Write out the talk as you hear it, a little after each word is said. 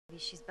Maybe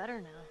she's better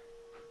now.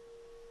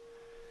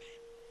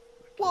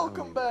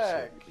 Welcome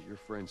back! Your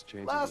friend's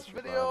chances Last of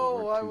survival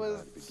video weren't I too was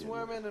high to begin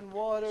swimming with. in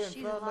water and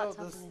She's a found lot out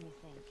tougher this than you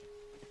think.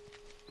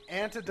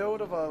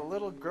 antidote of a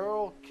little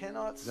girl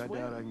cannot 'Cause I doubt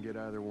I swim. can get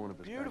either one of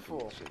us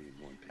Beautiful. back to the city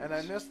in one piece. And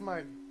I missed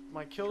my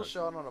kill Trust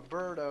shot on a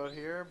bird out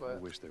here, I but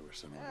wish there was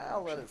some other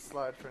I'll let option. it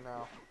slide for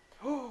now.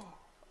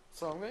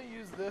 So I'm going to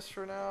use this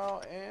for now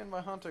and my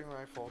hunting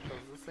rifle because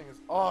this thing is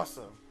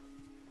awesome.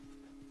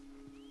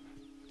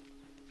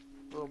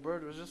 Little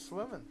bird was just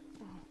swimming.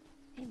 Oh,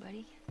 hey,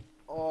 buddy.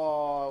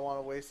 Oh, I want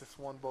to waste this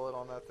one bullet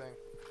on that thing.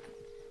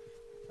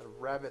 A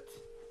rabbit.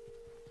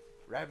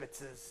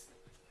 Rabbitses.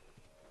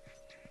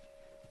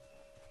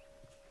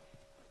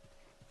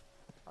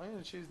 I'm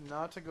going to choose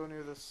not to go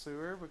near the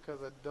sewer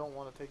because I don't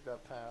want to take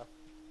that path.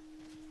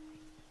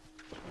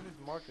 What are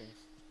these markings?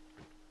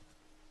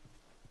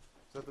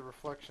 Is that the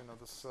reflection of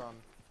the sun?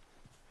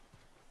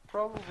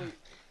 Probably.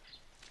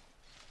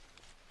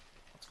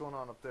 What's going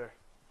on up there?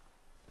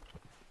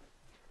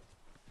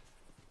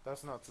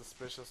 That's not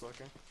suspicious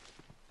looking.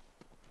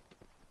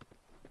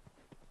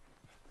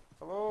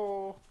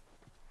 Hello?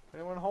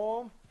 Anyone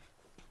home?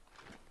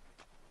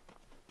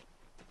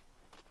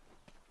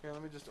 Okay,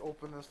 let me just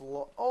open this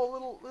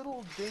oh,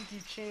 little dinky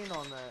chain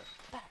on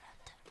that.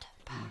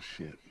 Oh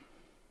shit.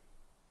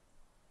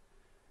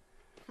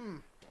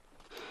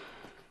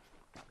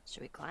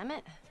 Should we climb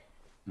it?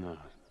 No.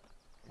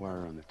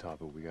 Wire on the top,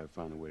 but we gotta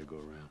find a way to go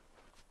around.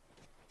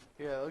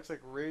 Yeah, it looks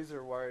like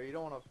razor wire. You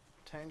don't want to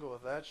tangle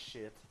with that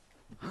shit.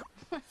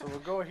 So we'll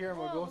go here and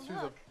we'll go through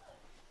look.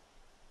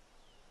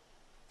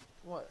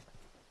 the... What?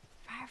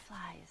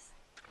 Fireflies.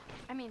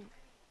 I mean,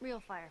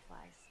 real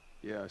fireflies.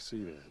 Yeah, I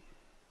see that.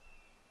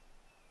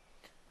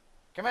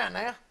 Come on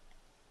now.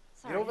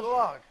 Sorry. Get over the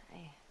log.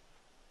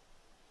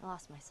 I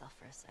lost myself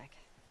for a sec.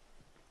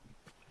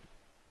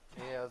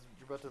 Yeah,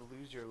 you're about to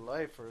lose your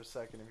life for a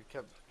second if you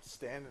kept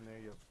standing there,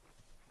 you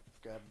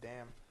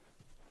goddamn.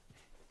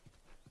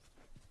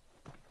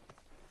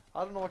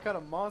 I don't know what kind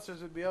of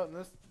monsters would be out in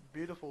this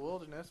beautiful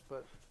wilderness,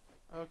 but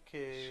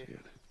okay. Shit.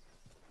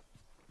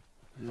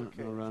 Yeah,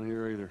 Okay. not around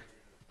here either.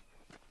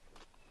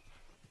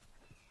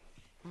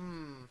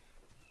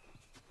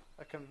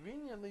 A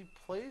conveniently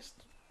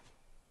placed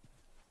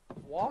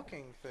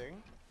walking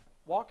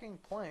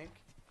plank.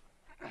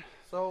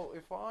 So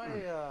if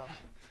I,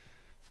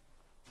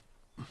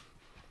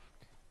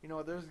 you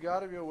know, there's got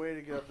to be a way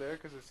to get up there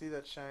because I see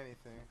that shiny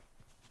thing.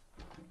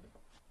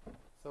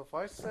 So if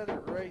I set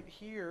it right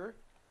here,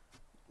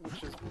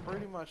 which is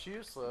pretty much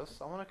useless,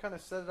 I'm going to kind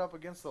of set it up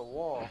against the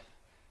wall.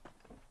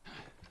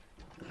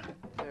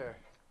 There.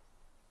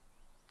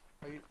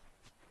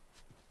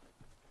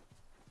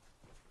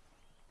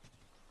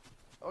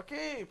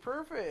 Okay,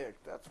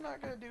 perfect. That's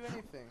not going to do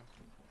anything.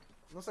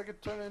 Unless I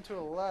could turn it into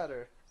a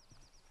ladder.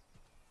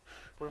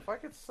 But if I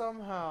could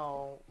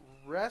somehow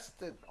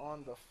rest it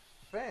on the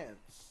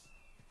fence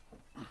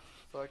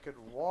so I could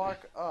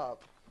walk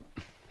up,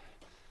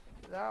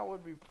 that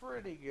would be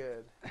pretty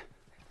good.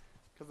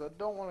 Because I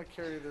don't want to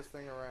carry this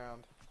thing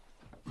around.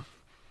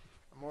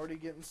 I'm already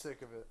getting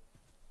sick of it.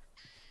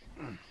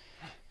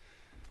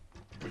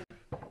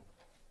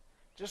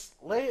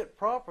 Just lay it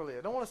properly.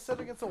 I don't want to set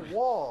it against a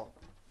wall.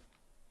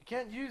 You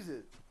can't use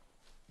it.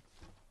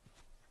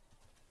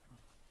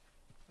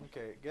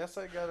 Okay, guess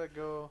I gotta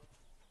go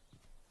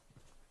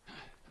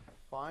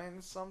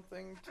find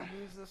something to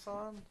use this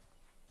on.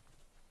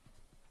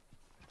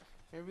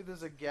 Maybe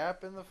there's a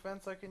gap in the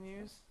fence I can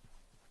use.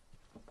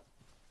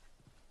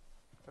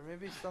 Or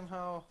maybe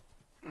somehow...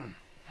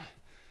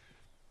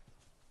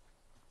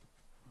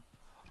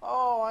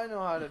 Oh, I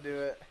know how to do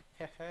it.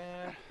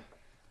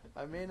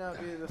 I may not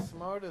be the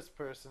smartest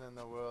person in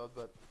the world,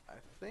 but I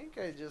think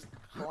I just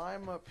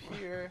climb up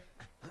here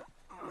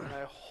and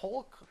I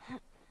Hulk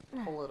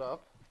pull it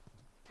up.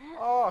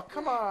 Oh,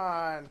 come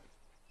on!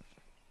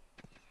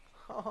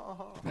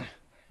 Oh,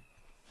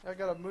 I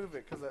gotta move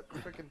it because that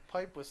freaking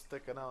pipe was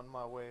sticking out in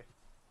my way.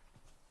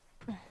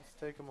 Let's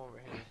take him over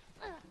here.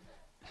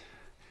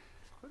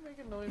 Quit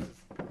making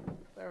noises.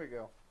 There we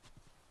go.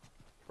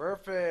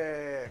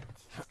 Perfect!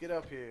 Let's get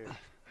up here.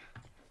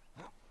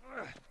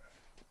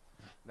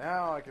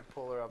 Now I can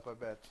pull her up, I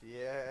bet.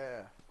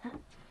 Yeah.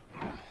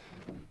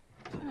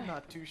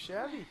 Not too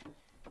shabby.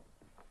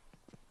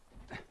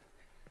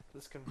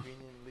 This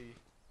conveniently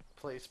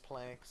placed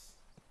planks.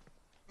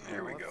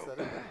 There we go.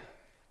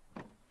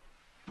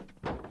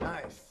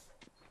 Nice.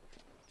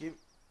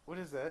 What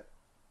is that?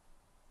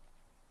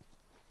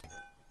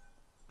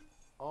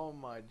 Oh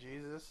my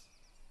Jesus.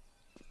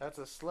 That's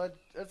a sled.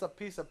 That's a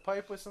piece of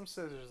pipe with some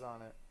scissors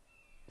on it.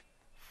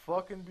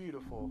 Fucking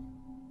beautiful.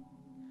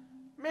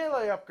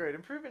 Melee upgrade.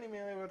 Improve any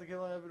melee with the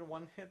kill in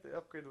one hit. The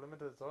upgrade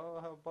limited.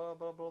 Oh, blah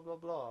blah blah blah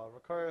blah.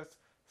 Requires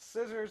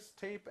scissors,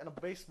 tape, and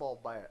a baseball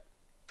bat.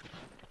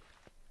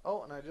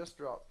 Oh, and I just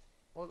dropped.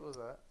 What was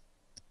that?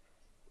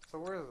 So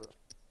where is it?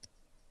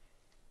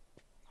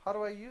 How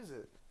do I use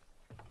it?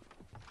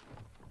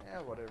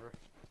 Yeah, whatever.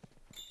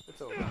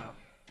 It's over now.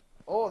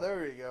 Oh,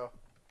 there we go.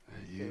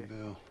 You,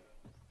 Bill.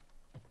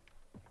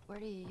 Where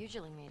do you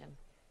usually meet him?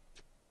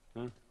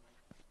 Huh?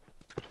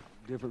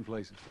 Different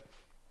places.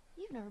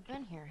 You've never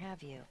been here,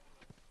 have you?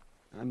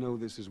 I know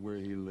this is where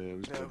he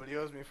lives, No, but but he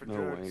owes me for no,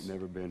 drugs. I ain't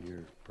never been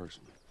here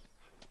personally.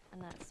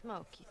 And that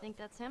smoke, you think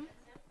that's him?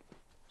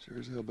 Sure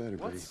as hell better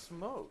What be.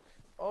 smoke?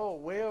 Oh,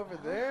 way over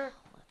Well, there?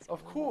 Let's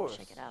Of go course.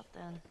 check it out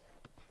then.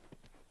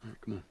 All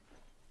right, come on.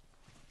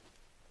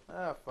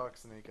 Ah, fuck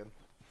sneaking.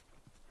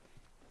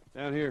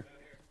 Down here.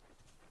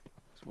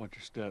 Just watch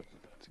your step.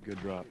 It's a good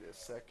drop. Wait a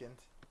second.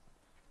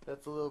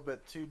 That's a little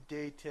bit too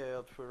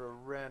detailed for a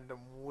random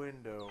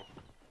window.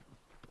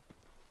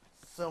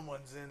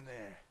 Someone's in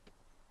there.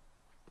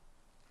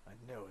 I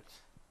know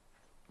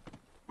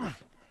it.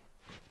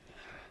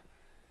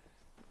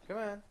 Come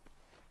on.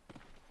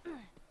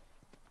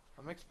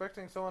 I'm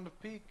expecting someone to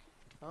peek.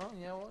 Oh,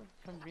 yeah, well,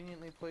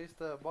 conveniently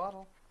placed a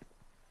bottle.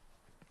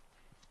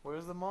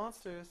 Where's the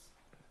monsters?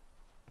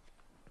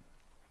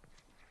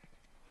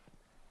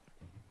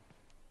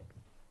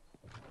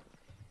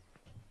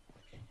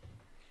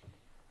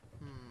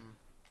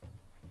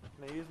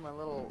 Can I use my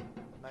little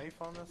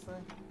knife on this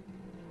thing?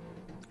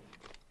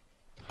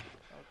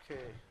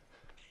 Okay.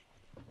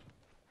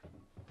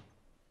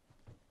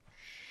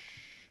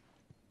 Shh.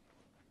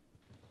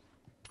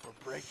 We're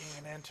breaking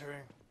and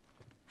entering.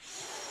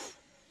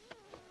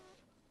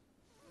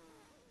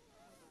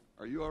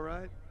 Are you all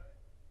right?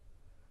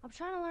 I'm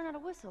trying to learn how to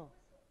whistle.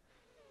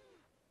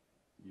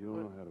 You don't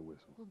know how to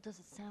whistle. Well, does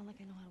it sound like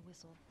I know how to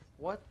whistle?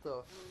 What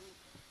the?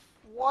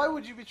 Why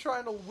would you be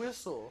trying to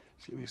whistle?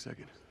 Just give me a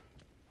second.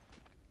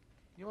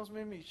 You almost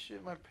made me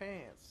shit my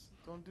pants.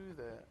 Don't do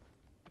that.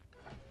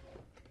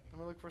 I'm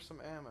gonna look for some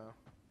ammo.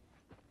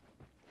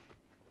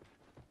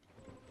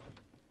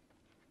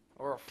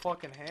 Or a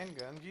fucking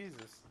handgun,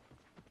 Jesus.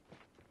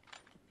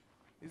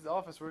 These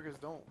office workers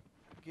don't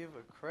give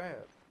a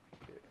crap.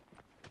 Okay.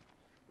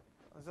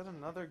 Is that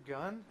another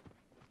gun?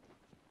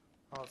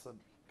 Oh, it's a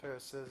pair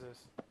of scissors.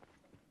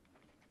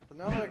 But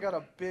now that I got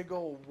a big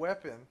old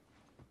weapon,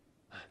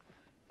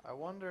 I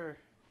wonder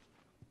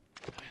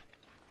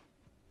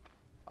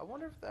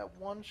if that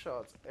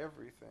one-shots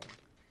everything.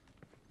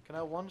 Can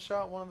I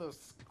one-shot one of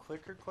those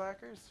clicker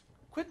clackers?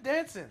 Quit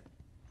dancing!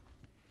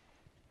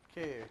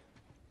 Okay.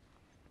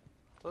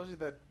 Told you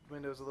that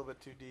window's a little bit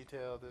too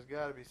detailed. There's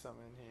gotta be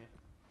something in here.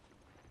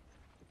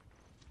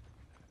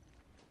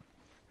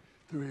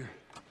 Through here.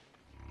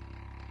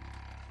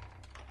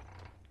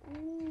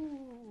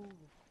 Ooh.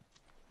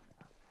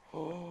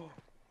 Oh.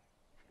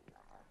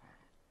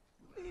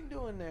 What are you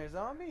doing there,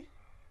 zombie?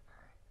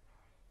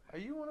 Are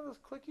you one of those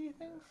clicky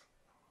things?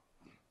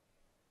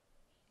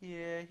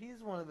 Yeah,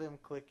 he's one of them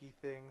clicky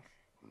things.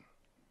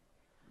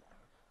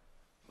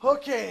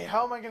 Okay,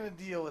 how am I gonna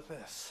deal with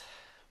this?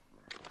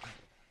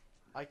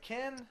 I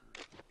can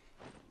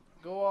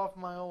go off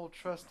my old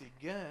trusty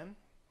gun,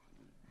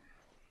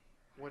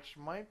 which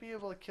might be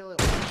able to kill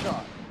it one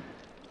shot.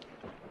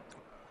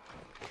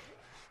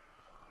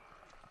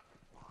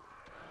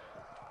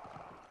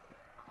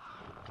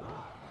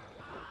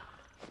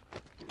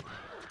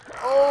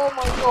 Oh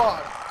my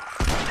god!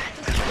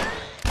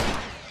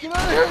 Get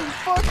out of here, you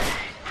fuck!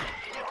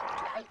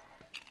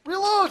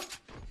 Reload!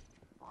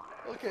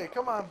 Okay,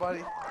 come on,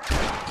 buddy.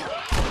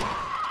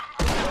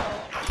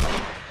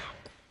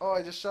 Oh,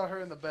 I just shot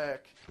her in the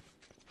back.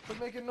 Quit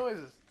making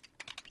noises.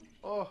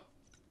 Oh.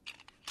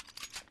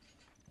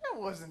 That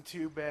wasn't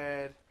too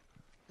bad.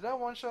 Did I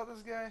one-shot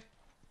this guy?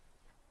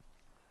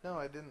 No,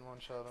 I didn't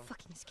one-shot him.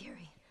 Fucking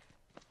scary.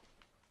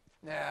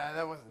 Nah,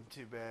 that wasn't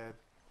too bad.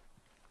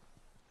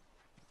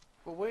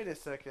 But wait a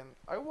second.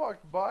 I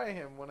walked by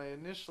him when I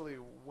initially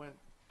went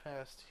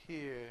past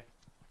here.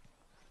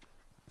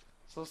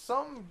 So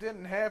something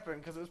didn't happen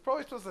because it was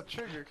probably supposed to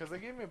trigger because they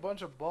gave me a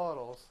bunch of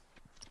bottles.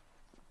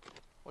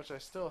 Which I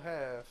still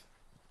have.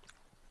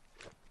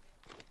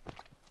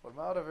 But I'm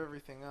out of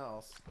everything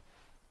else.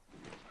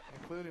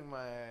 Including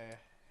my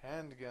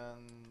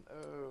handgun.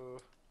 Oh.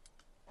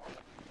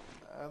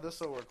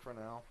 This'll work for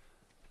now.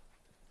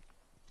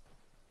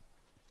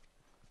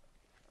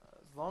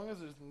 As long as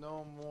there's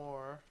no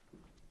more.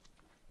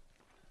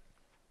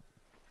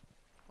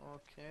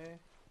 Okay.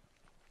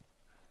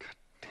 God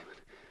damn it.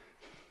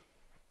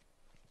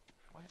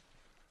 What?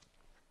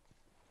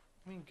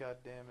 I mean, god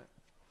damn it.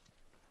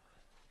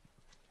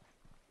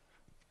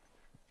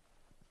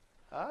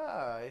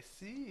 Ah, I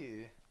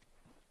see.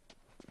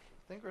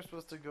 I think we're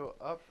supposed to go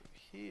up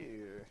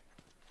here.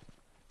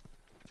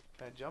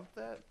 Can I jump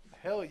that?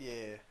 Hell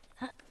yeah.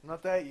 I'm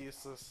not that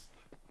useless.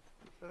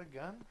 Is that a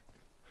gun?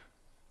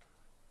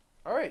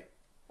 Alright.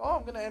 Oh,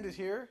 I'm gonna end it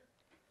here.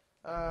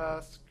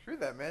 Screw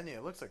that menu.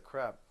 It looks like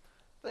crap.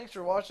 Thanks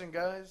for watching,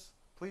 guys.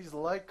 Please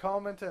like,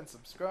 comment, and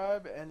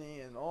subscribe. Any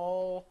and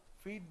all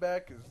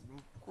feedback is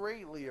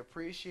greatly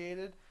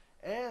appreciated.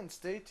 And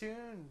stay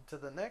tuned to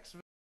the next video.